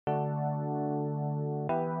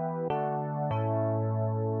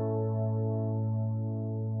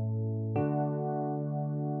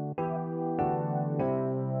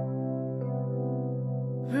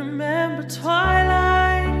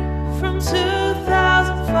Twilight from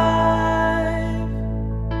 2005.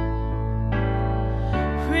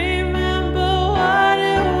 Remember what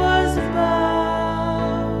it was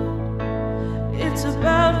about. It's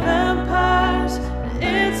about vampires,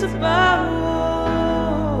 it's about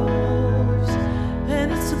wolves,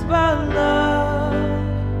 and it's about love.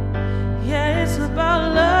 Yeah, it's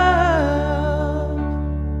about love.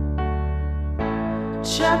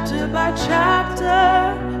 Chapter by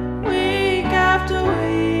chapter, week after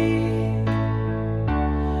week,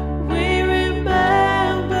 we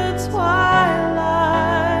remember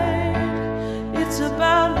Twilight. It's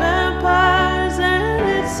about vampires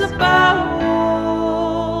and it's about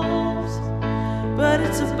wolves, but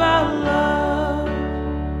it's about love.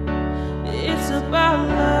 It's about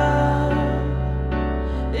love.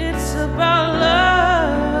 It's about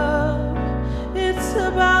love. It's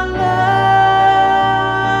about love.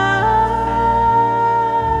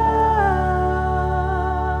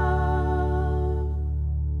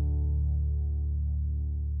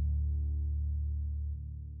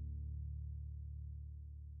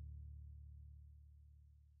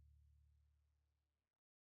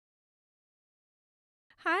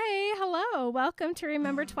 Hi, hello. Welcome to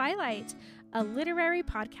Remember Twilight, a literary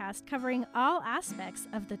podcast covering all aspects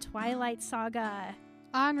of the Twilight Saga.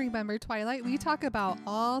 On Remember Twilight, we talk about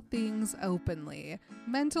all things openly: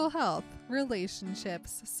 mental health,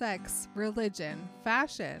 relationships, sex, religion,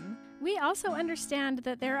 fashion. We also understand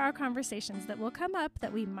that there are conversations that will come up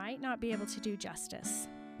that we might not be able to do justice.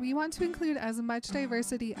 We want to include as much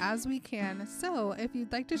diversity as we can, so if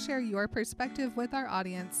you'd like to share your perspective with our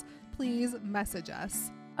audience, please message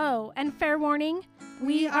us. Oh, and fair warning,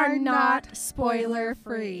 we are not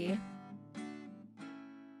spoiler-free.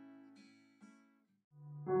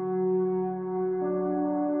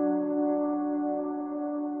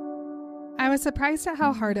 I was surprised at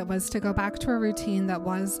how hard it was to go back to a routine that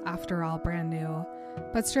was, after all, brand new.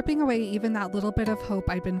 But stripping away even that little bit of hope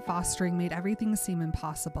I'd been fostering made everything seem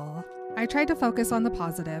impossible. I tried to focus on the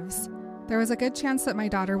positives. There was a good chance that my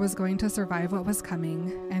daughter was going to survive what was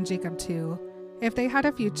coming, and Jacob too. If they had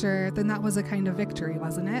a future, then that was a kind of victory,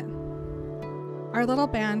 wasn't it? Our little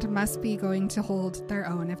band must be going to hold their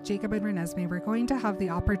own if Jacob and Renesmee were going to have the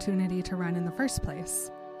opportunity to run in the first place.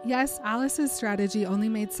 Yes, Alice's strategy only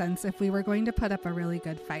made sense if we were going to put up a really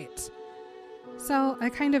good fight. So, a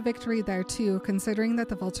kind of victory there too, considering that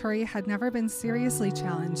the Volturi had never been seriously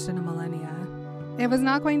challenged in a millennia. It was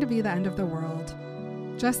not going to be the end of the world,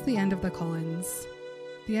 just the end of the Cullens.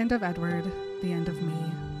 The end of Edward, the end of me.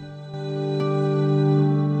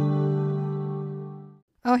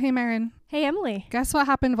 Oh, hey, Marin. Hey, Emily. Guess what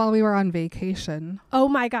happened while we were on vacation? Oh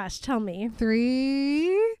my gosh, tell me.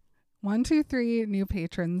 1, 2, 3 new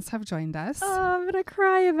patrons have joined us. Oh, I'm going to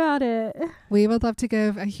cry about it. We would love to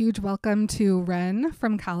give a huge welcome to Ren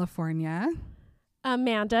from California,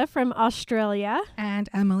 Amanda from Australia, and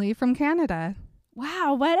Emily from Canada.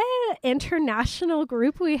 Wow, what an international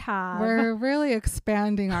group we have. We're really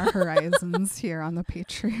expanding our horizons here on the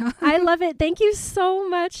Patreon. I love it. Thank you so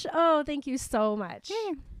much. Oh, thank you so much.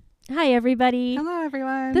 Hey. Hi, everybody. Hello,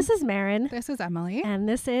 everyone. This is Marin. This is Emily. And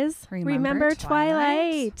this is Remember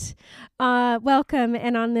Twilight. Welcome.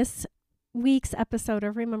 And on this week's episode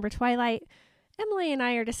of Remember Twilight, Emily and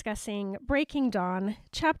I are discussing Breaking Dawn,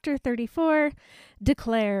 Chapter 34,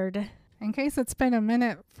 Declared. In case it's been a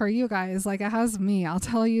minute for you guys, like it has me, I'll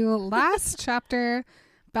tell you, last chapter,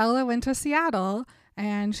 Bella went to Seattle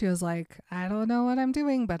and she was like, I don't know what I'm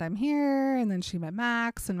doing, but I'm here. And then she met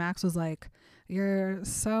Max and Max was like, you're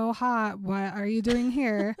so hot. What are you doing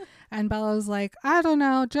here? And Bella was like, I don't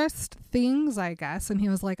know, just things, I guess. And he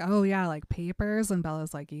was like, oh yeah, like papers. And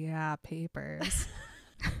Bella's like, yeah, papers.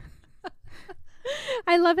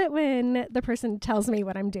 I love it when the person tells me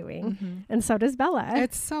what I'm doing. Mm-hmm. And so does Bella.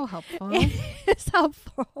 It's so helpful. It's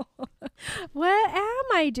helpful. What am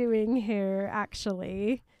I doing here,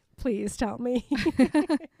 actually? Please tell me.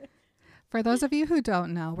 For those of you who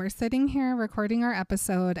don't know, we're sitting here recording our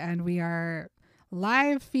episode and we are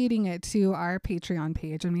live feeding it to our Patreon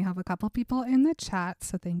page. And we have a couple people in the chat.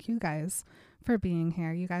 So thank you guys for being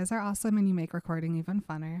here. You guys are awesome and you make recording even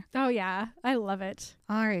funner. Oh, yeah. I love it.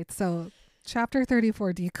 All right. So Chapter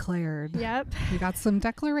 34 declared. Yep. We got some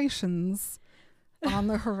declarations on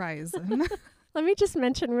the horizon. Let me just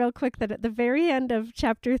mention real quick that at the very end of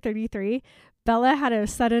Chapter 33, Bella had a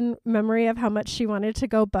sudden memory of how much she wanted to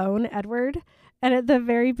go bone Edward. And at the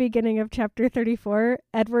very beginning of Chapter 34,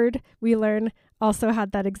 Edward, we learn, also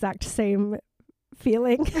had that exact same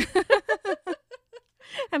feeling.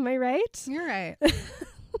 Am I right? You're right.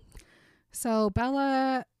 So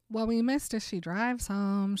Bella, what we missed is she drives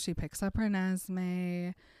home. She picks up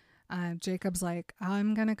Renesmee. Jacob's like,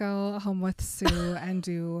 I'm gonna go home with Sue and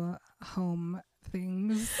do home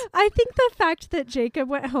things. I think the fact that Jacob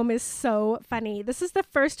went home is so funny. This is the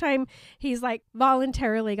first time he's like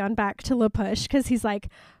voluntarily gone back to La Push, because he's like,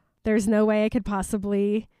 there's no way I could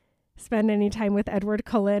possibly spend any time with Edward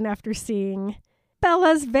Cullen after seeing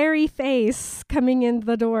Bella's very face coming in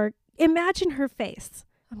the door. Imagine her face.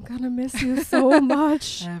 I'm gonna miss you so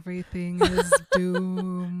much. Everything is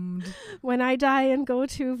doomed. When I die and go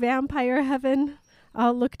to vampire heaven,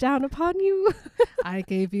 I'll look down upon you. I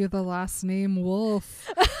gave you the last name Wolf.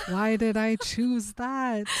 Why did I choose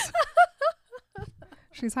that?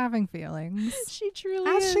 She's having feelings. She truly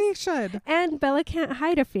As is. she should. And Bella can't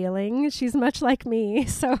hide a feeling. She's much like me.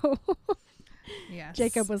 So Yes.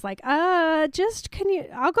 Jacob was like, I'll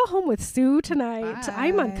go home with Sue tonight.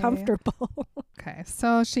 I'm Bye. uncomfortable. Okay,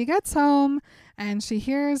 so she gets home and she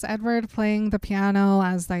hears Edward playing the piano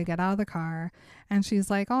as they get out of the car. And she's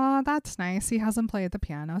like, oh, that's nice. He hasn't played the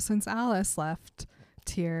piano since Alice left.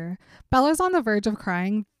 Tear. Bella's on the verge of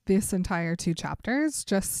crying this entire 2 chapters,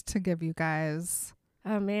 just to give you guys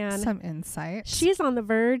Oh, man. some insight. She's on the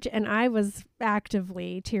verge, and I was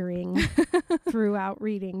actively tearing throughout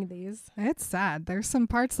reading these. It's sad. There's some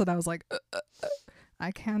parts that I was like,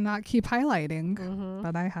 I cannot keep highlighting, Mm-hmm.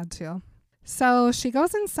 but I had to. So she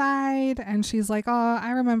goes inside and she's like, oh, I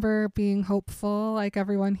remember being hopeful like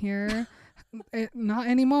everyone here. Not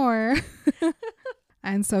anymore.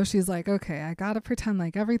 And so she's like, okay, I gotta pretend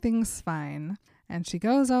like everything's fine. And she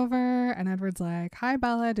goes over and Edward's like, hi,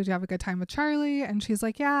 Bella, did you have a good time with Charlie? And she's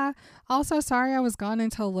like, yeah. Also, sorry I was gone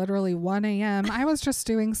until literally 1 a.m. I was just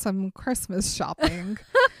doing some Christmas shopping,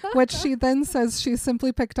 which she then says she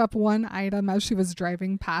simply picked up one item as she was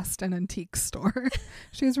driving past an antique store.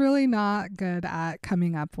 She's really not good at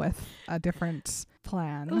coming up with a different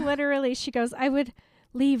plan. Literally, she goes, I would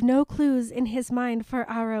leave no clues in his mind for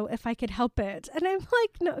Aro if I could help it. And I'm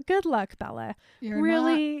like, no, good luck, Bella. You're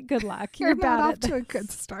Really good luck. You're bad not off at to a this.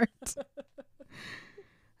 good start.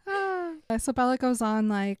 So Bella goes on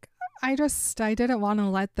like, I didn't want to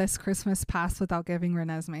let this Christmas pass without giving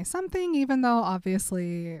Renesmee something, even though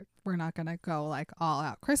obviously we're not going to go like all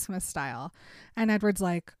out Christmas style. And Edward's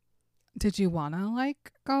like, did you want to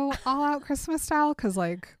like go all out Christmas style? Because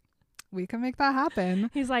like we can make that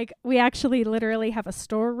happen. He's like, we actually literally have a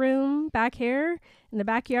storeroom back here in the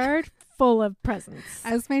backyard full of presents.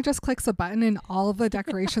 Esme just clicks a button and all of the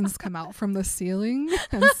decorations come out from the ceiling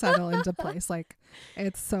and settle into place. Like,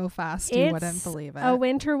 it's so fast you wouldn't believe it. A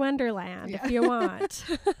winter wonderland if you want.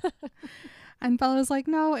 And Bella's like,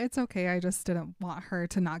 no, it's okay. I just didn't want her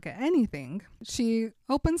to not get anything. She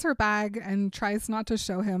opens her bag and tries not to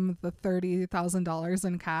show him the $30,000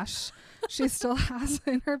 in cash she still has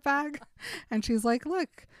in her bag. And she's like,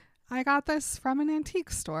 look, I got this from an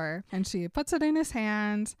antique store. And she puts it in his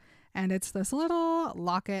hand. And it's this little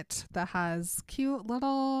locket that has cute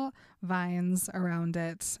little vines around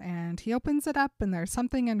it. And he opens it up and there's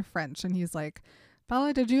something in French. And he's like,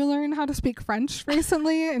 Bella, did you learn how to speak French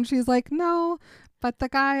recently? And she's like, no, but the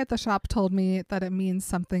guy at the shop told me that it means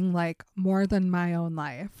something like more than my own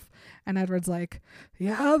life. And Edward's like,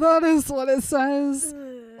 yeah, that is what it says.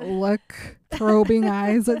 Look, probing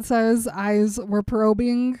eyes, it says. Eyes were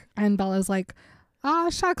probing. And Bella's like,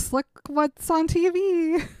 shucks, look what's on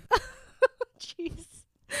TV. Jeez.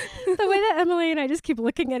 The way that Emily and I just keep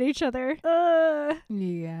looking at each other.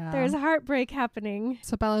 Yeah. There's a heartbreak happening.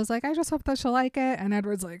 So Bella's like, I just hope that she'll like it. And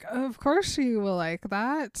Edward's like, of course she will like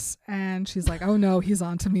that. And she's like, oh no, he's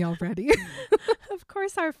on to me already. Of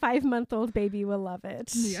course our 5-month-old baby will love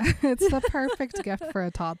it. Yeah, it's the perfect gift for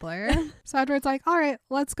a toddler. So Edward's like, all right,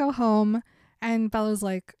 let's go home. And Bella's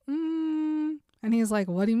like, And he's like,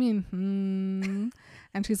 what do you mean?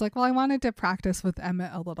 And she's like, well, I wanted to practice with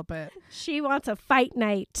Emmett a little bit. She wants a fight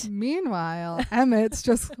night. Meanwhile, Emmett's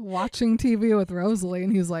just watching TV with Rosalie,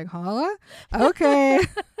 and he's like, huh? Okay.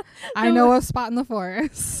 I know a spot in the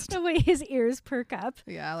forest. The way his ears perk up.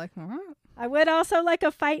 Yeah, like, I would also like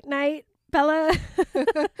a fight night, Bella.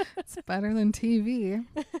 it's better than TV.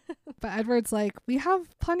 But Edward's like, we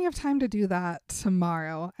have plenty of time to do that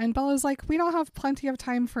tomorrow. And Bella's like, we don't have plenty of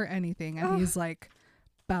time for anything. And he's like,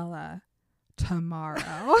 Bella,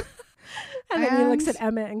 tomorrow. And then he looks at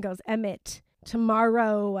Emmett and goes, Emmett,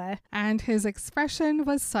 tomorrow. And his expression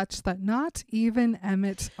was such that not even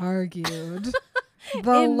Emmett argued.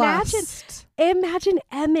 Imagine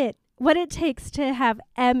Emmett, what it takes to have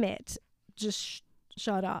Emmett just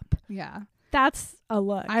shut up. Yeah. That's a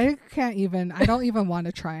look. I don't even want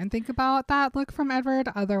to try and think about that look from Edward.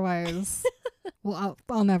 Otherwise, Well,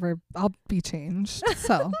 I'll be changed.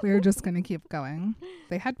 So we're just going to keep going.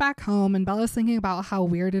 They head back home and Bella's thinking about how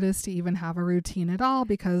weird it is to even have a routine at all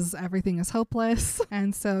because everything is hopeless.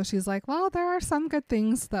 And so she's like, well, there are some good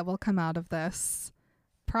things that will come out of this.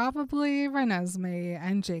 Probably Renesmee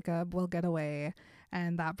and Jacob will get away.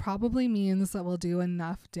 And that probably means that we'll do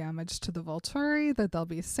enough damage to the Volturi that they'll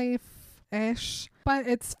be safe-ish. But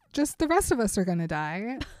it's just the rest of us are going to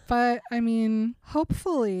die. But I mean,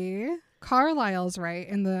 hopefully Carlisle's right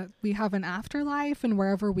in that we have an afterlife and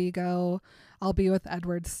wherever we go, I'll be with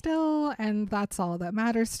Edward still. And that's all that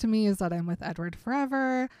matters to me is that I'm with Edward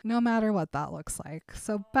forever, no matter what that looks like.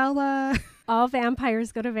 So Bella. All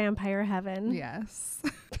vampires go to vampire heaven. Yes.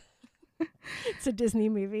 It's a Disney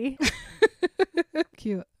movie.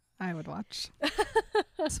 Cute. I would watch.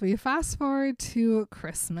 So we fast forward to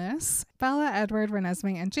Christmas. Bella, Edward,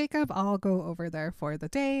 Renesmee, and Jacob all go over there for the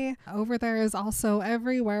day. Over there is also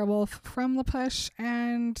every werewolf from La Push,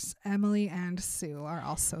 and Emily and Sue are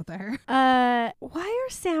also there. Why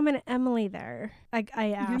are Sam and Emily there? I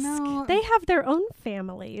ask. They have their own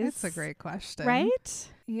families. It's a great question. Right?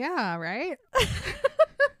 Yeah, right?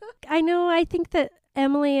 I think that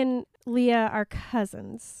Emily and Leah are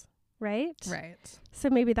cousins. Right? Right. So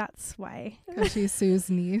maybe that's why. Because she's Sue's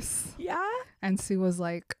niece. Yeah. And Sue was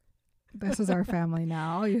like, this is our family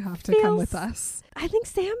now. You have to come with us. I think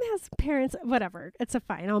Sam has parents. Whatever. It's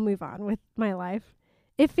fine. I'll move on with my life.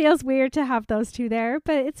 It feels weird to have those two there,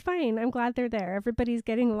 but it's fine. I'm glad they're there. Everybody's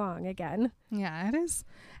getting along again. Yeah, it is.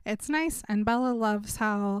 It's nice. And Bella loves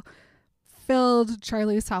how filled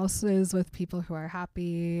Charlie's house is with people who are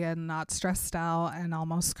happy and not stressed out and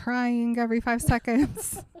almost crying every 5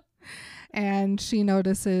 seconds. And she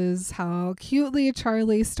notices how cutely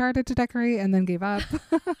Charlie started to decorate and then gave up.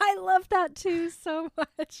 I love that too so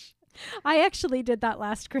much. I actually did that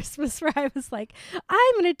last Christmas where I was like,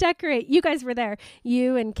 I'm going to decorate. You guys were there,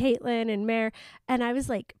 you and Caitlin and Mare. And I was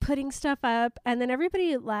like putting stuff up and then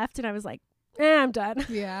everybody left and I was like, I'm done.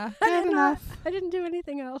 Yeah, good enough. I didn't do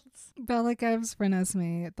anything else. Bella gives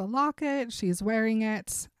Renesmee the locket. She's wearing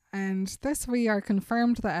it. And this we are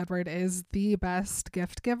confirmed that Edward is the best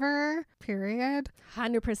gift giver, period.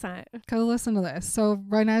 100%. Because listen to this. So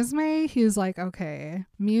Renesmee, he's like, okay,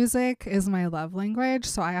 music is my love language.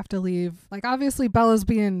 So I have to leave. Like, obviously Bella's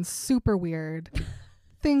being super weird.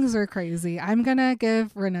 Things are crazy. I'm going to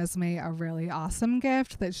give Renesmee a really awesome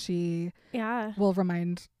gift that she will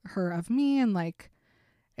remind her of me and like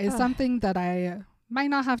is something that I might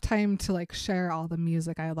not have time to like share all the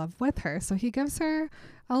music I love with her. So he gives her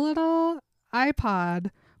a little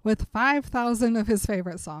iPod with 5,000 of his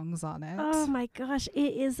favorite songs on it. Oh my gosh,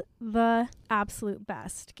 it is the absolute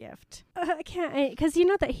best gift. I can't, because you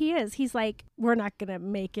know that he's like, we're not going to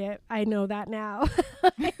make it. I know that now.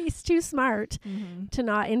 He's too smart to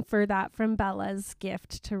not infer that from Bella's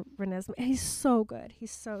gift to Renesmee. He's so good.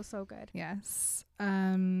 He's so, so good. Yes.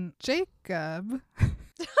 Jacob.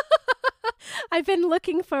 I've been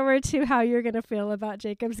looking forward to how you're going to feel about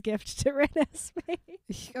Jacob's gift to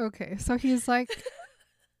Renesmee. Okay, so he's like,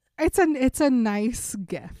 it's a nice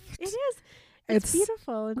gift. It is. It's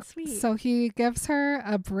beautiful and sweet. So he gives her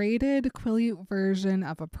a braided Quileute version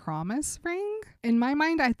of a promise ring. In my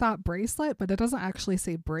mind, I thought bracelet, but it doesn't actually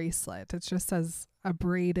say bracelet. It just says a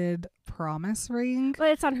braided promise ring.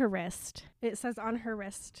 Well, it's on her wrist. It says on her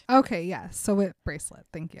wrist. Okay, yeah. So bracelet.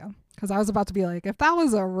 Thank you. Because I was about to be like, if that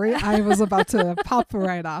was a ring, I was about to pop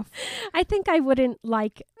right off. I think I wouldn't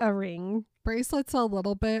like a ring. Bracelet's a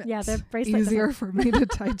little bit the bracelet easier for me to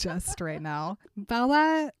digest right now.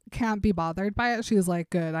 Bella can't be bothered by it. She's like,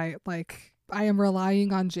 good. I am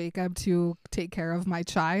relying on Jacob to take care of my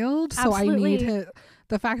child. So Absolutely. I need him.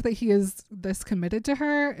 The fact that he is this committed to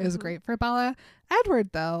her is great for Bella. Edward,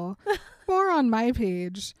 though, more on my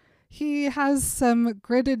page. He has some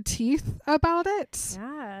gritted teeth about it.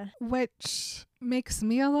 Yeah. Which makes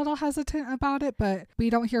me a little hesitant about it, but we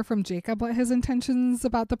don't hear from Jacob what his intentions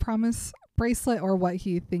about the promise bracelet or what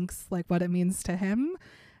he thinks, like what it means to him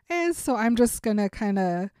is. So I'm just gonna kind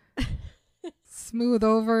of smooth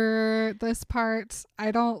over this part.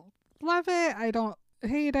 I don't love it. I don't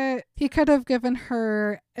hate it. He could have given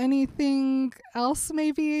her anything else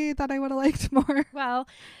maybe that I would have liked more. Well,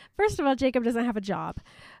 first of all, Jacob doesn't have a job.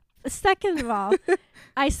 Second of all,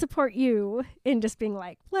 I support you in just being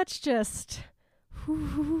like, let's just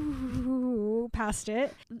past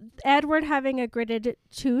it. Edward having a gritted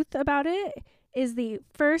tooth about it is the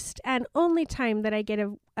first and only time that I get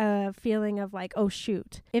a feeling of like, oh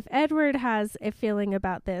shoot. If Edward has a feeling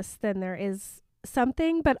about this, then there is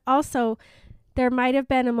something, but also there might have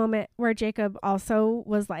been a moment where Jacob also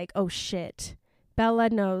was like, oh shit, Bella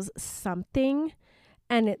knows something.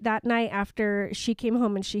 And that night after she came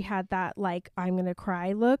home and she had that, like, I'm going to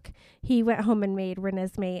cry look, he went home and made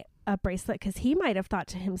Renesmee a bracelet because he might have thought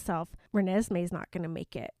to himself, Renesmee's not going to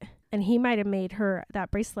make it. And he might have made her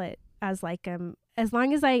that bracelet as like, as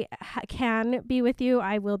long as I can be with you,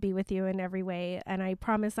 I will be with you in every way. And I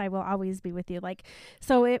promise I will always be with you. Like,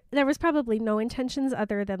 so there was probably no intentions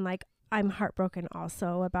other than like, I'm heartbroken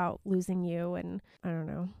also about losing you. And I don't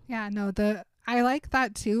know. Yeah, no, I like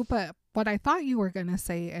that too. But what I thought you were going to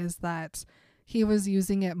say is that he was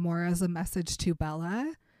using it more as a message to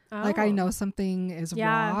Bella. Oh. Like, I know something is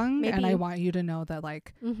wrong, maybe. And I want you to know that,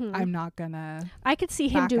 like, I'm not gonna. I could see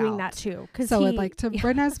him doing that too. So, like, to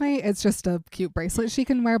Renesmee, it's just a cute bracelet she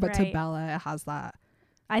can wear, but to Bella, it has that.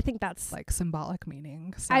 I think that's like symbolic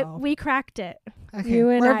meaning. So we cracked it. Okay,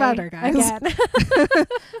 we're better, guys. Again.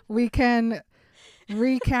 We can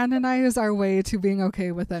recanonize our way to being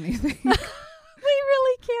okay with anything. We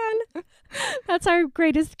really can. That's our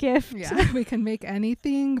greatest gift. Yeah, we can make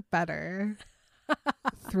anything better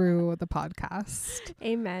through the podcast.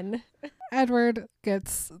 Amen. Edward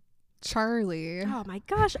gets Charlie. Oh my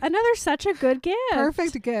gosh, another such a good gift.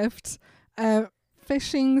 Perfect gift. A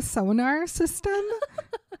fishing sonar system.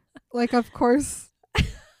 Like, of course.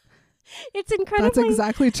 It's incredible. That's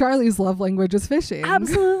exactly Charlie's love language is fishing.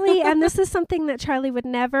 Absolutely. And this is something that Charlie would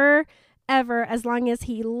never, ever, as long as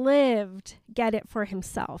he lived, get it for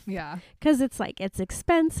himself. Yeah. Because it's like, it's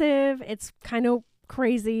expensive. It's kind of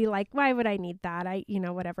crazy. Like, why would I need that?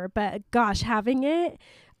 Whatever. But gosh, having it,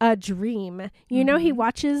 a dream. You know, he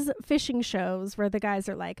watches fishing shows where the guys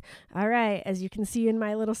are like, all right, as you can see in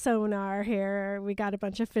my little sonar here, we got a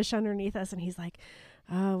bunch of fish underneath us. And he's like,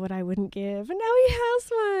 oh, what I wouldn't give. And now he has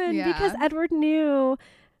one because Edward knew.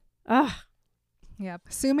 Ugh. Yep.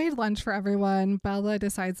 Sue made lunch for everyone. Bella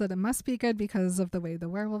decides that it must be good because of the way the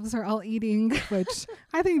werewolves are all eating, which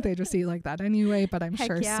I think they just eat like that anyway, but I'm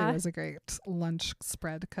sure Sue is a great lunch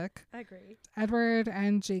spread cook. I agree. Edward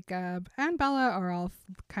and Jacob and Bella are all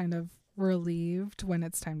kind of relieved when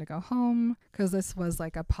it's time to go home because this was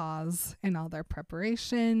like a pause in all their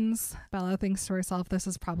preparations. Bella thinks to herself this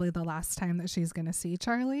is probably the last time that she's going to see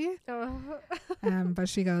Charlie. But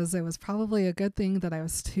she goes, it was probably a good thing that I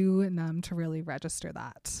was too numb to really register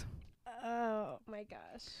that. Oh my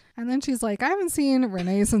gosh. And then she's like, I haven't seen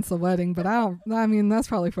Renee since the wedding, but that's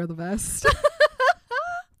probably for the best.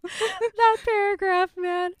 That paragraph,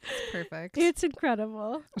 man. It's perfect. It's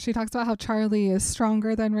incredible. She talks about how Charlie is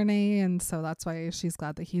stronger than Renee, and so that's why she's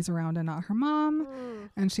glad that he's around and not her mom.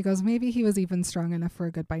 And she goes, maybe he was even strong enough for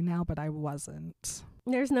a goodbye now, but I wasn't.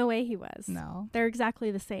 There's no way he was. No. They're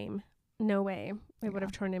exactly the same. No way. It would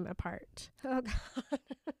have torn him apart. Oh, God.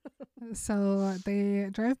 So they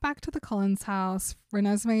drive back to the Cullens house.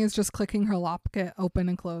 Renesmee is just clicking her locket open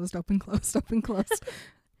and closed, open, closed, open, closed.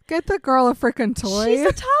 Get the girl a freaking toy. She's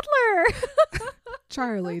a toddler.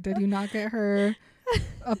 Charlie, did you not get her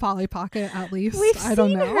a Polly Pocket at least? I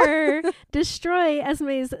don't know. Her destroy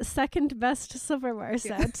Esme's second best silverware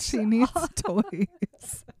set. Yeah, she needs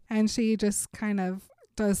toys. And she just kind of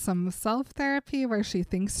does some self-therapy where she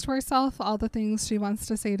thinks to herself all the things she wants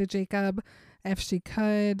to say to Jacob. If she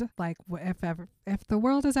could, like, if the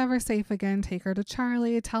world is ever safe again, take her to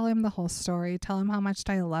Charlie, tell him the whole story, tell him how much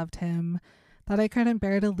I loved him, that I couldn't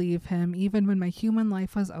bear to leave him even when my human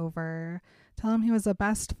life was over. Tell him he was the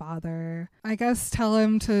best father. I guess tell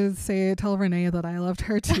Renee that I loved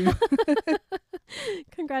her too.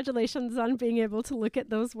 Congratulations on being able to look at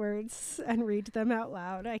those words and read them out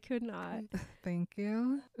loud. I could not. Thank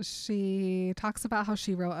you. She talks about how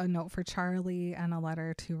she wrote a note for Charlie and a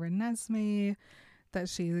letter to Renesmee that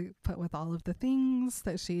she put with all of the things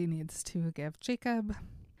that she needs to give Jacob.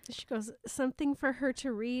 She goes, something for her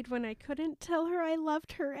to read when I couldn't tell her I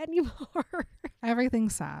loved her anymore.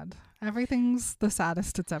 Everything's sad. Everything's the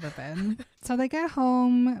saddest it's ever been. So they get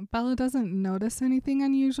home. Bella doesn't notice anything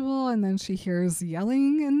unusual, and then she hears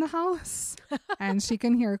yelling in the house. And she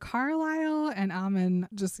can hear Carlisle and Ammon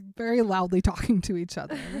just very loudly talking to each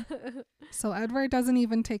other. So Edward doesn't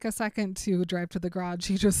even take a second to drive to the garage.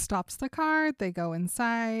 He just stops the car. They go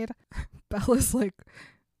inside. Bella's like...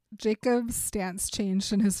 Jacob's stance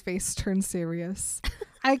changed and his face turned serious.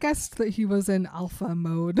 I guessed that he was in alpha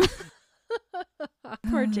mode.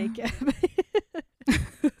 Poor Jacob.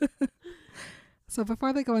 So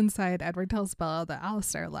before they go inside, Edward tells Bella that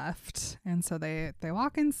Alistair left. And so they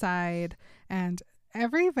walk inside and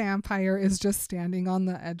every vampire is just standing on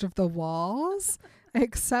the edge of the walls.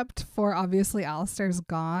 Except for obviously Alistair's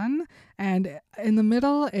gone. And in the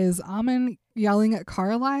middle is Ammon yelling at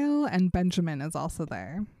Carlisle, and Benjamin is also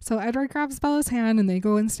there. So Edward grabs Bella's hand and they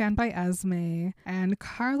go and stand by Esme. And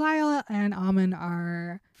Carlisle and Ammon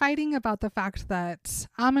are fighting about the fact that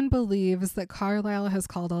Amon believes that Carlisle has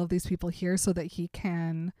called all of these people here so that he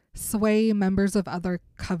can sway members of other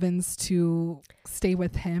covens to stay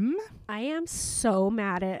with him. I am so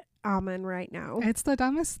mad at Amon right now. It's the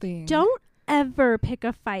dumbest thing. Don't ever pick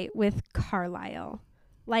a fight with Carlisle.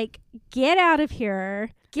 Like, get out of here.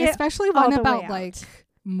 Especially one about like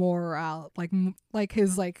moral, like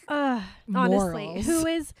his like honestly, morals. who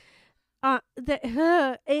is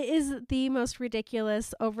it is the most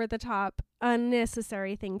ridiculous, over the top,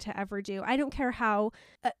 unnecessary thing to ever do. I don't care how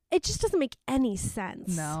it just doesn't make any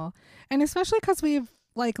sense. No. And especially because we've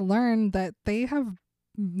like learned that they have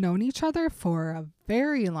known each other for a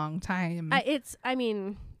very long time.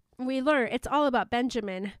 We learn it's all about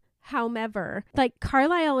Benjamin. However, like,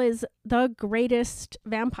 Carlisle is the greatest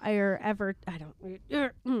vampire ever.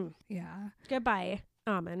 Yeah. Goodbye,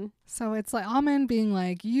 Amon. So it's like Amon being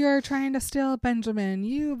like, you're trying to steal Benjamin,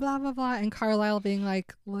 you blah, blah, blah. And Carlisle being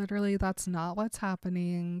like, literally, that's not what's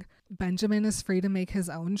happening. Benjamin is free to make his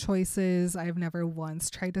own choices. I've never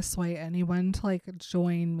once tried to sway anyone to like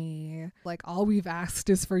join me. Like, all we've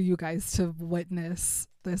asked is for you guys to witness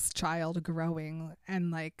this child growing.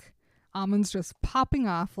 And like, Amon's just popping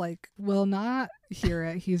off, like, will not hear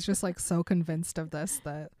it. He's just like so convinced of this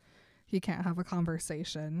that he can't have a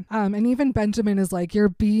conversation. And even Benjamin is like, you're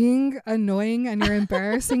being annoying and you're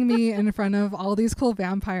embarrassing me in front of all these cool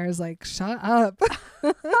vampires. Like, shut up.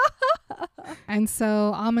 And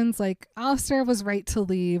so Amon's like, Alistair was right to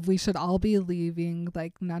leave. We should all be leaving.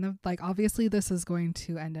 Like, obviously this is going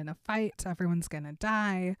to end in a fight. Everyone's going to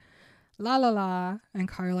die. La la la. And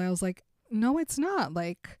Carlisle's like, no, it's not.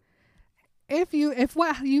 Like, if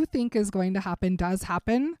what you think is going to happen does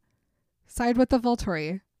happen, side with the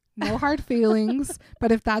Volturi. No hard feelings.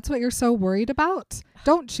 But if that's what you're so worried about,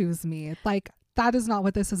 don't choose me. Like, that is not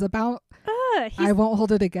what this is about. I won't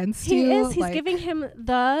hold it against you. He's giving him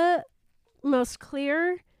the most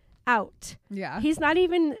clear out. Yeah. He's not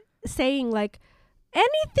even saying like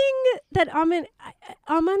anything that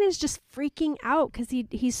Amon is just freaking out because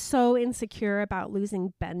he's so insecure about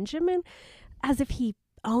losing Benjamin, as if he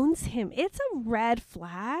owns him. It's a red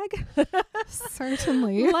flag.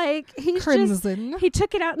 Certainly. Like, he's crimson. He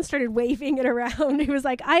took it out and started waving it around. He was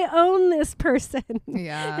like, I own this person.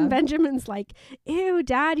 Yeah. And Benjamin's like, ew,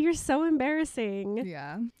 Dad, you're so embarrassing.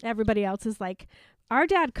 Yeah. Everybody else is like, our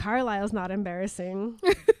dad Carlisle's not embarrassing.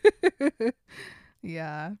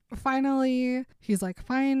 Yeah. Finally, he's like,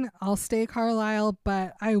 fine, I'll stay Carlisle,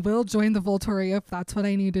 but I will join the Volturi if that's what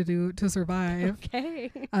I need to do to survive.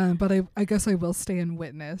 Okay. But I guess I will stay and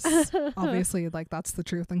witness. Obviously, like, that's the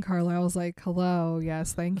truth. And Carlisle's like, hello,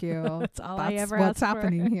 yes, thank you. That's all I ever what's asked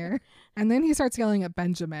happening for. here. And then he starts yelling at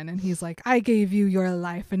Benjamin, and he's like, I gave you your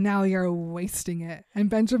life, and now you're wasting it. And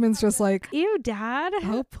Benjamin's just like, Ew, Dad.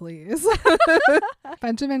 oh, please.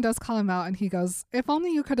 Benjamin does call him out, and he goes, if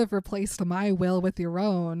only you could have replaced my will with your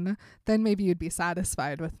own, then maybe you'd be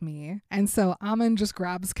satisfied with me. And so Amon just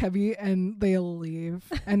grabs Kevy and they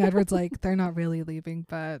leave. And Edward's like, they're not really leaving,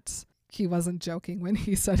 but he wasn't joking when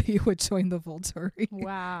he said he would join the Volturi.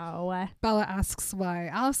 Wow. Bella asks why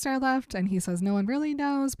Alistair left, and he says no one really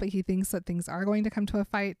knows, but he thinks that things are going to come to a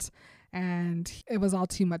fight, and it was all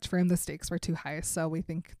too much for him. The stakes were too high, so we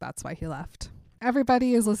think that's why he left.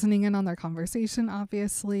 Everybody is listening in on their conversation,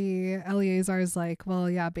 obviously. Eleazar is like, well,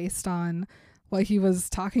 yeah, based on what he was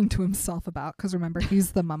talking to himself about, because remember,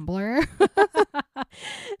 he's the mumbler.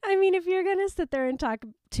 I mean, if you're going to sit there and talk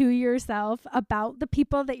to yourself about the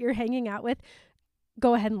people that you're hanging out with,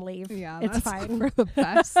 go ahead and leave. Yeah, it's that's fine. for the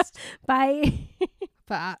best. Bye.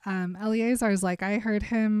 But Eleazar's like, I heard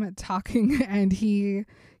him talking, and he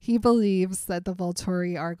believes that the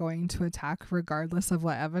Volturi are going to attack regardless of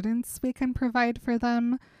what evidence we can provide for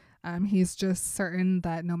them. He's just certain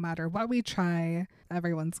that no matter what we try,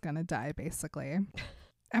 everyone's gonna die, basically.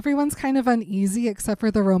 Everyone's kind of uneasy except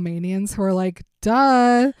for the Romanians, who are like,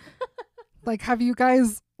 duh. Like, have you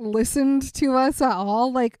guys listened to us at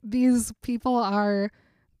all? Like, these people are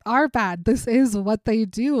bad. This is what they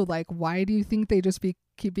do. Like, why do you think they just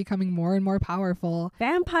keep becoming more and more powerful?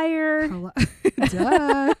 Vampire.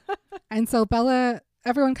 Duh. And so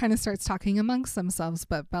everyone kind of starts talking amongst themselves,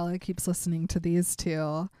 but Bella keeps listening to these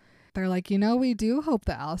two. They're like, we do hope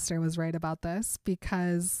that Alistair was right about this,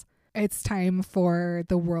 because it's time for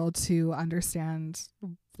the world to understand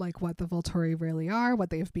like what the Volturi really are,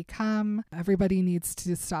 what they've become. Everybody needs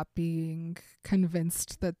to stop being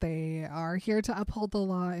convinced that they are here to uphold the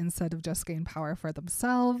law instead of just gain power for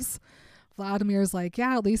themselves. Vladimir's like,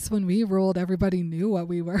 yeah, at least when we ruled, everybody knew what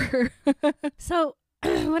we were. So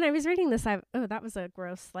when I was reading this, that was a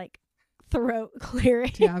gross throat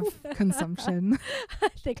clearing. Do you have consumption? I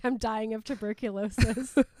think I'm dying of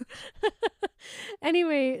tuberculosis.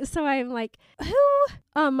 Anyway, so I'm like, who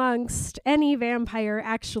amongst any vampire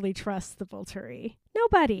actually trusts the Volturi?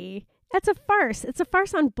 Nobody. It's a farce. It's a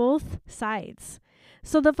farce on both sides.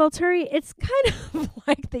 So the Volturi, it's kind of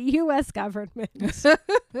like the U.S. government.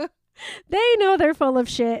 They know they're full of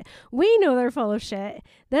shit. We know they're full of shit.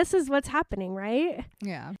 This is what's happening, right?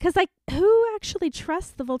 Yeah. Because, like, who actually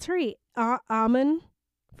trusts the Volturi? Amun,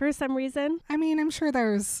 for some reason. I mean, I'm sure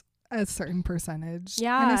there's a certain percentage.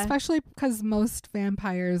 Yeah. And especially because most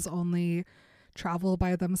vampires only travel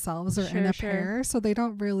by themselves or in a pair. So they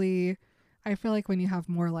don't really... I feel like when you have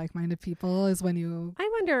more like-minded people is when you... I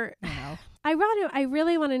wonder... You know. I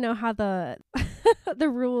really want to know how the the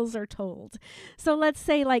rules are told. So let's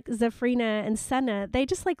say like Zephrina and Senna, they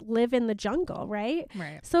just like live in the jungle, right?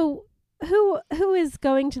 Right. So who is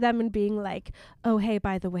going to them and being like, oh, hey,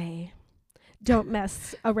 by the way, don't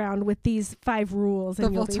mess around with these 5 rules. The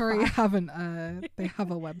And Volturi have they have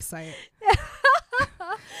a website.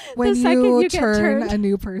 When second you get turn turned. a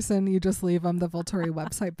new person, you just leave them the Volturi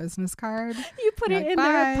website business card. You put You're it like, in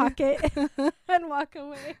their pocket and walk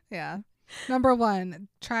away. Yeah. Number 1,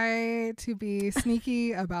 try to be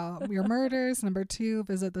sneaky about your murders. Number 2,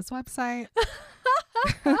 visit this website.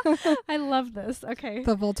 I love this. Okay.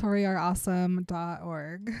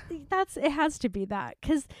 thevolturiareawesome.org. It has to be that,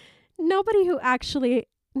 because nobody who actually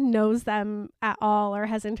knows them at all or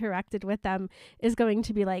has interacted with them is going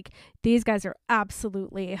to be like, these guys are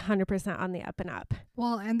absolutely 100% on the up and up.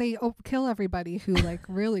 Well, and they kill everybody who like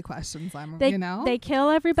really questions them, They, you know? they kill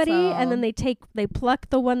everybody and So- then they pluck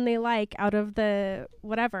the one they like out of the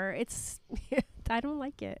whatever. It's I don't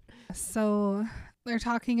like it. So they're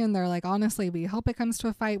talking and they're like, honestly, we hope it comes to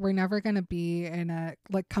a fight. We're never going to be in a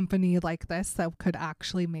like company like this that could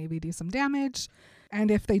actually maybe do some damage. And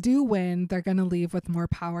if they do win, they're going to leave with more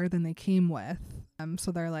power than they came with.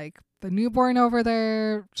 So they're like, the newborn over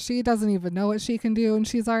there, she doesn't even know what she can do and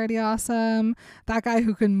she's already awesome. That guy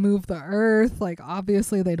who can move the earth, like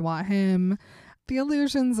obviously they'd want him. The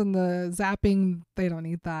illusions and the zapping, they don't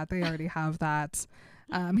need that. They already have that.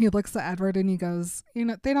 He looks at Edward and he goes, you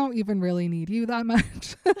know, they don't even really need you that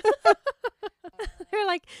much. They're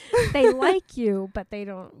like, they like you, but they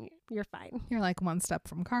don't. You're fine. You're like one step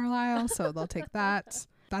from Carlisle, so they'll take that.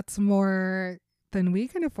 That's more than we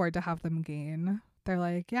can afford to have them gain. They're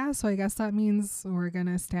like, yeah, so I guess that means we're going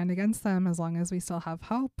to stand against them as long as we still have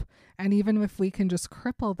hope. And even if we can just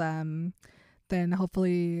cripple them, then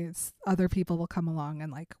hopefully other people will come along and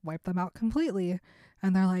like wipe them out completely.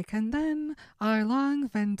 And they're like, and then our long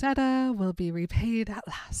vendetta will be repaid at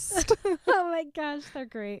last. Oh my gosh, they're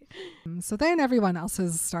great. So then everyone else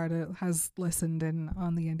has listened in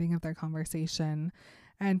on the ending of their conversation.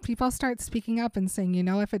 And people start speaking up and saying, you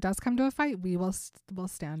know, if it does come to a fight, we'll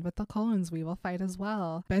stand with the Cullens. We will fight as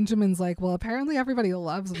well. Benjamin's like, well, apparently everybody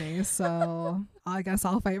loves me, so I guess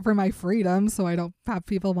I'll fight for my freedom so I don't have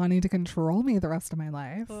people wanting to control me the rest of my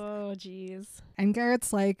life. Oh, geez. And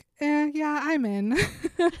Garrett's like, yeah, I'm in.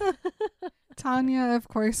 Tanya, of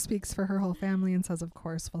course, speaks for her whole family and says, of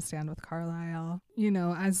course, we'll stand with Carlisle. You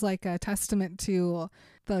know, as like a testament to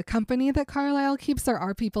the company that Carlisle keeps, there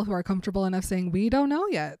are people who are comfortable enough saying, we don't know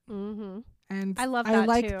yet. Mm-hmm. And I love I that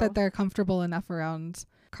like too. that they're comfortable enough around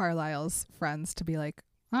Carlisle's friends to be like,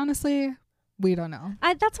 honestly, we don't know.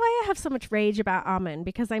 That's why I have so much rage about Amun,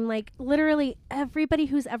 because I'm like, literally everybody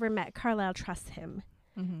who's ever met Carlisle trusts him.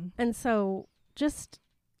 Mm-hmm. And so just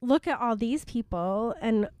look at all these people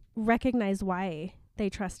and recognize why they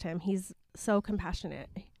trust him. He's so compassionate.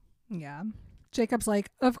 Yeah. Jacob's like,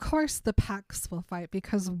 of course the Pax will fight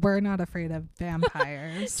because we're not afraid of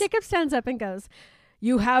vampires. Jacob stands up and goes,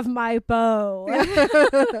 you have my bow.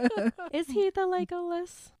 Is he the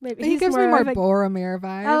Legolas? Maybe He he's gives me more of a- Boromir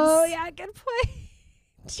vibes. Oh yeah, good point.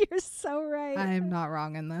 You're so right. I'm not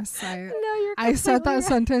wrong in this. no, you're I said that completely right.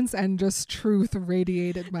 sentence and just truth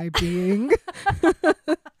radiated my being.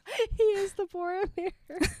 He is the Boromir.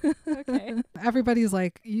 Okay. Everybody's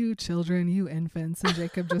like, you children, you infants. And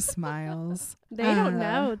Jacob just smiles. They don't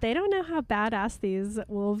know. They don't know how badass these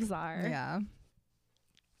wolves are. Yeah.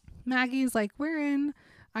 Maggie's like, we're in.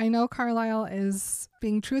 I know Carlisle is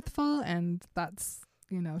being truthful and that's,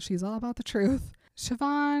 you know, she's all about the truth.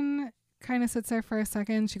 Siobhan kind of sits there for a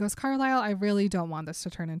second. She goes, Carlisle, I really don't want this to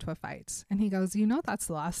turn into a fight. And he goes, you know, that's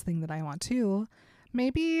the last thing that I want too.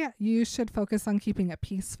 Maybe you should focus on keeping it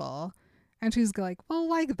peaceful. And she's like, well,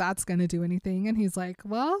 like that's going to do anything. And he's like,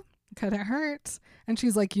 well, could it hurt? And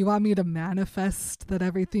she's like, you want me to manifest that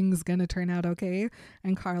everything's going to turn out okay?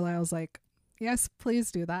 And Carlisle's like, yes,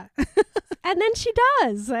 please do that. And then she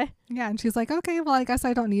does. Yeah, and she's like, okay, well, I guess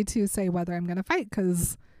I don't need to say whether I'm going to fight,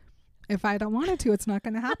 because if I don't want it to, it's not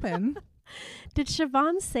going to happen. Did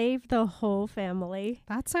Siobhan save the whole family?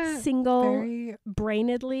 That's a Single very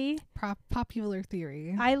brainedly. popular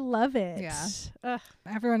theory. I love it. Yeah. Ugh.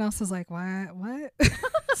 Everyone else is like, what?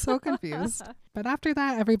 So confused. But after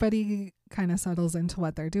that, everybody kind of settles into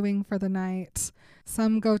what they're doing for the night.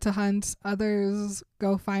 Some go to hunt. Others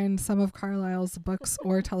go find some of Carlisle's books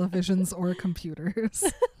or televisions or computers.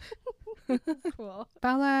 Cool.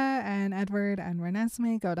 Bella and Edward and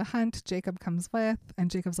Renesmee go to hunt. Jacob comes with, and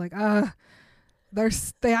Jacob's like,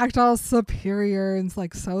 they act all superior and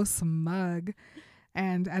like so smug.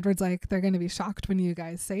 And Edward's like, they're going to be shocked when you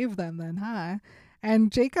guys save them then, huh?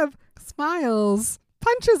 And Jacob smiles,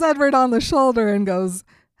 punches Edward on the shoulder and goes,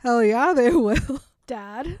 hell yeah, they will.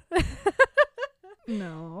 Dad.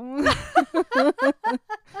 No.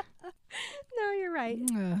 No, you're right.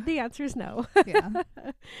 The answer is no. Yeah.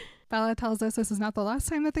 Bella tells us this is not the last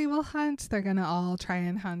time that they will hunt. They're going to all try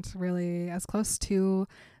and hunt really as close to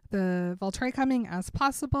the Volturi coming as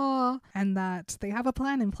possible, and that they have a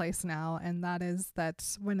plan in place now, and that is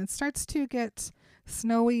that when it starts to get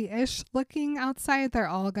snowy-ish looking outside, they're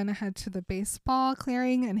all going to head to the baseball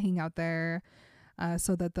clearing and hang out there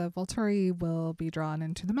so that the Volturi will be drawn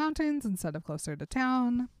into the mountains instead of closer to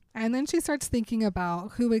town. And then she starts thinking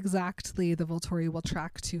about who exactly the Volturi will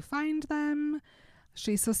track to find them.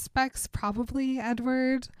 She suspects probably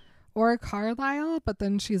Edward or Carlisle, but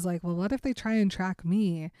then she's like, well, what if they try and track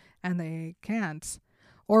me and they can't?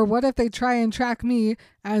 Or what if they try and track me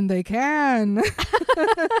and they can?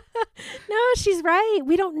 No, she's right.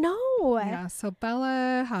 We don't know. Yeah, so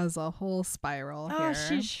Bella has a whole spiral here. Oh,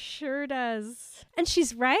 she sure does. And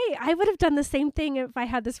she's right. I would have done the same thing if I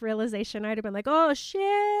had this realization. I'd have been like, oh, shit.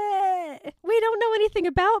 We don't know anything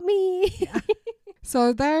about me. Yeah.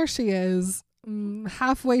 So there she is,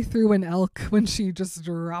 halfway through an elk when she just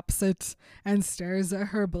drops it and stares at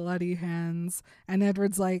her bloody hands. And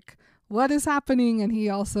Edward's like, what is happening? And he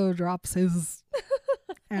also drops his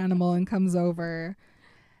animal and comes over.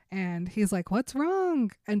 And he's like, what's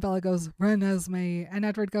wrong? And Bella goes, Renesmee. And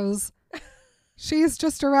Edward goes, she's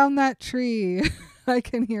just around that tree. I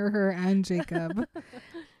can hear her and Jacob.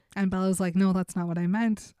 And Bella's like, no, that's not what I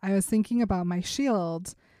meant. I was thinking about my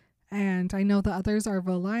shield. And I know the others are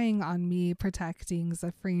relying on me protecting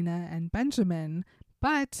Zephrina and Benjamin.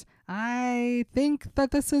 But I think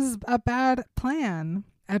that this is a bad plan.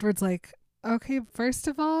 Edward's like, okay, first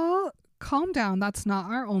of all, calm down. That's not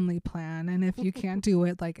our only plan. And if you can't do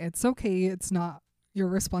it, like, it's okay. It's not your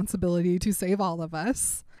responsibility to save all of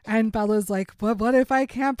us. And Bella's like, but what if I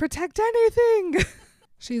can't protect anything?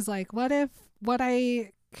 She's like, what if what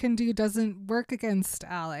I can do doesn't work against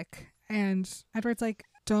Alec? And Edward's like,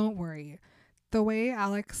 don't worry. The way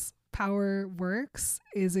Alec's power works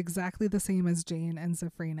is exactly the same as Jane and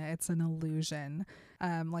Zephrina. It's an illusion.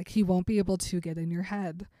 Like, he won't be able to get in your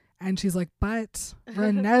head. And she's like, but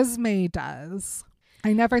Renesmee does.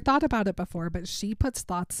 I never thought about it before, but she puts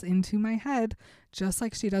thoughts into my head just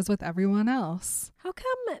like she does with everyone else. How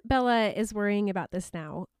come Bella is worrying about this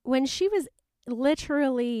now? When she was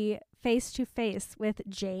literally face to face with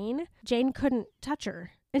Jane, Jane couldn't touch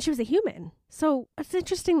her. And she was a human. So it's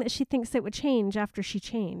interesting that she thinks it would change after she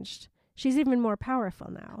changed. She's even more powerful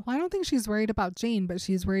now. Well, I don't think she's worried about Jane, but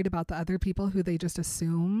she's worried about the other people who they just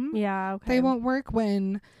assume they won't work.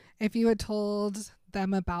 When if you had told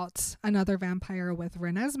them about another vampire with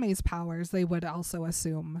Renesmee's powers, they would also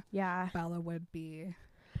assume Bella would be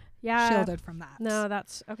shielded from that. No,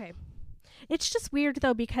 that's okay. It's just weird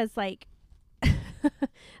though, because like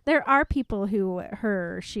there are people who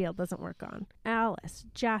her shield doesn't work on. Alice,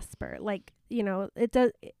 Jasper, like, you know, it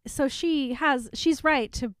does. So she's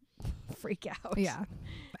right to freak out. Yeah.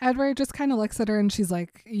 Edward just kind of looks at her and she's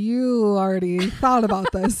like, you already thought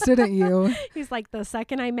about this, didn't you? He's like, the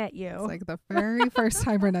second I met you. It's like the very first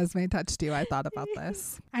time Renesmee touched you, I thought about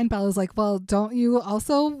this. And Bella's like, well, don't you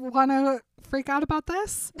also want to freak out about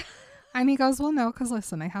this? And he goes, well, no, because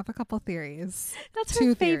listen, I have a couple theories. That's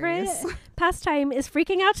her favorite pastime is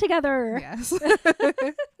freaking out together. Yes.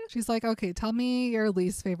 She's like, okay, tell me your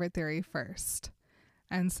least favorite theory first.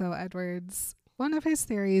 And so one of his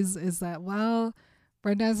theories is that, well,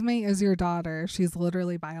 Renesmee is your daughter. She's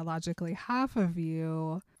literally biologically half of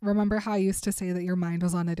you. Remember how I used to say that your mind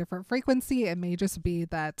was on a different frequency? It may just be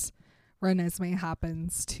that Renesmee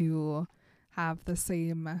happens to have the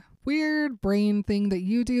same weird brain thing that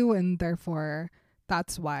you do, and therefore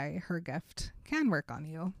that's why her gift can work on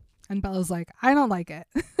you. And Bella's like, I don't like it.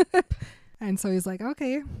 And so he's like,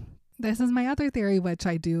 okay, this is my other theory, which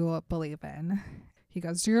I do believe in. He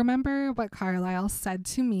goes, do you remember what Carlisle said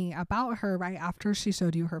to me about her right after she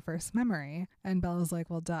showed you her first memory? And Bella's like,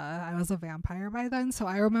 well, duh, I was a vampire by then, so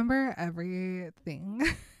I remember everything.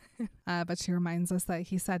 But she reminds us that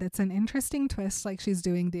he said it's an interesting twist, like she's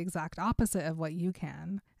doing the exact opposite of what you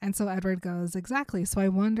can. And so Edward goes, exactly. So I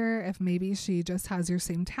wonder if maybe she just has your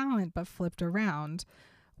same talent, but flipped around,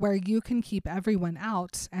 where you can keep everyone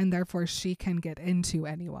out and therefore she can get into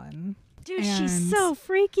anyone. Dude, she's so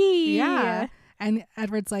freaky. Yeah. And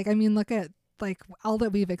Edward's like, I mean, look at like all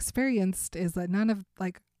that we've experienced is that none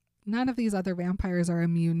of these other vampires are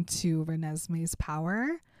immune to Renesmee's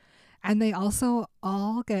power. And they also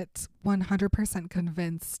all get 100%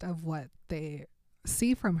 convinced of what they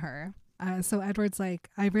see from her. So Edward's like,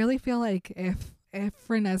 I really feel like if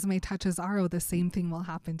Renesmee touches Aro, the same thing will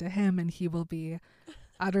happen to him, and he will be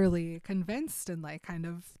utterly convinced and like kind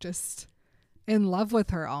of just in love with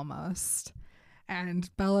her almost. And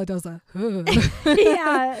Bella does a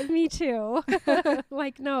yeah, me too.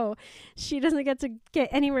 Like, no, she doesn't get to get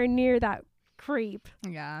anywhere near that creep.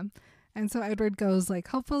 Yeah. And so Edward goes like,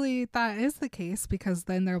 hopefully that is the case, because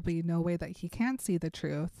then there'll be no way that he can't see the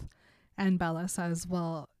truth. And Bella says,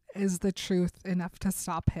 well, is the truth enough to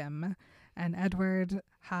stop him? And Edward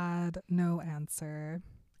had no answer.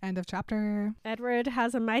 End of chapter. Edward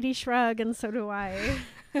has a mighty shrug, and so do I.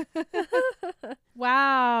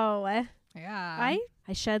 Wow. Yeah.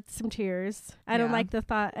 I shed some tears. I don't like the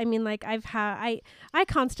thought. I mean, like I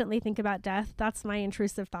constantly think about death. That's my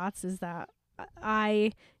intrusive thoughts, is that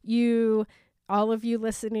all of you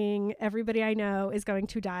listening, everybody I know is going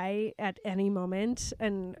to die at any moment.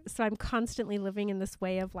 And so I'm constantly living in this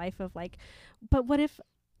way of life of like, but what if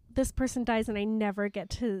this person dies and I never get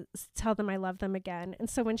to tell them I love them again? And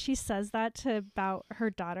so when she says that about her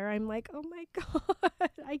daughter, I'm like, oh my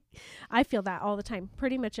God, I feel that all the time,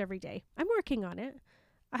 pretty much every day. I'm working on it.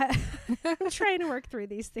 I'm trying to work through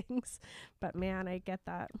these things, but man, I get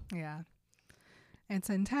that. Yeah. It's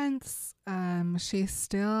intense. She's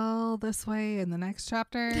still this way in the next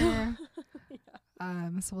chapter. Yeah.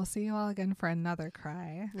 So we'll see you all again for another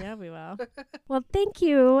cry. Yeah, we will. Well, thank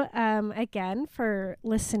you again for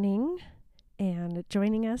listening and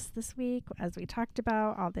joining us this week as we talked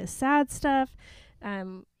about all this sad stuff.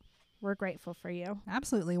 We're grateful for you.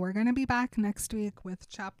 Absolutely. We're going to be back next week with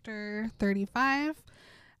chapter 35.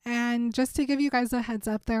 And just to give you guys a heads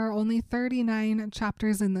up, there are only 39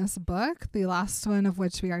 chapters in this book, the last one of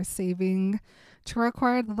which we are saving to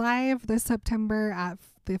record live this September at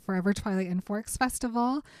the Forever Twilight and Forks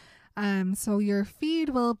Festival. So your feed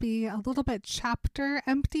will be a little bit chapter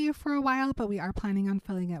empty for a while, but we are planning on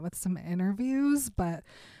filling it with some interviews. But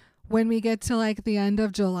when we get to like the end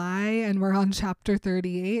of July and we're on chapter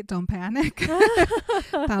 38, don't panic.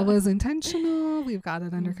 That was intentional. We've got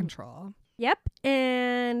it under control. Yep.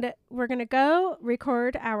 And we're going to go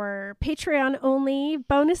record our Patreon only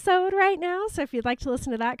bonus-ode right now. So if you'd like to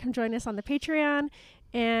listen to that, come join us on the Patreon.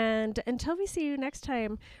 And until we see you next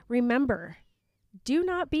time, remember, do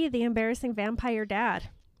not be the embarrassing vampire dad.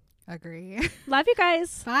 Agree. Love you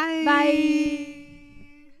guys. Bye. Bye.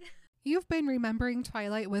 You've been Remembering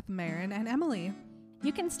Twilight with Marin and Emily.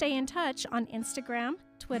 You can stay in touch on Instagram,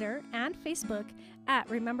 Twitter, and Facebook at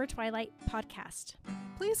Remember Twilight Podcast.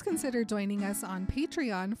 Please consider joining us on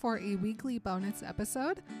Patreon for a weekly bonus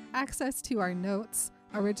episode, access to our notes,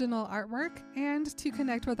 original artwork, and to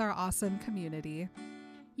connect with our awesome community.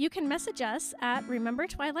 You can message us at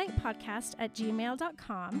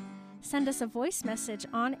remembertwilightpodcast@gmail.com, send us a voice message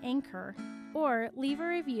on Anchor, or leave a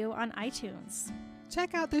review on iTunes.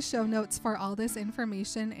 Check out the show notes for all this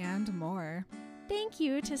information and more. Thank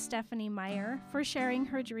you to Stephanie Meyer for sharing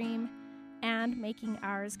her dream and making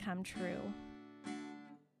ours come true.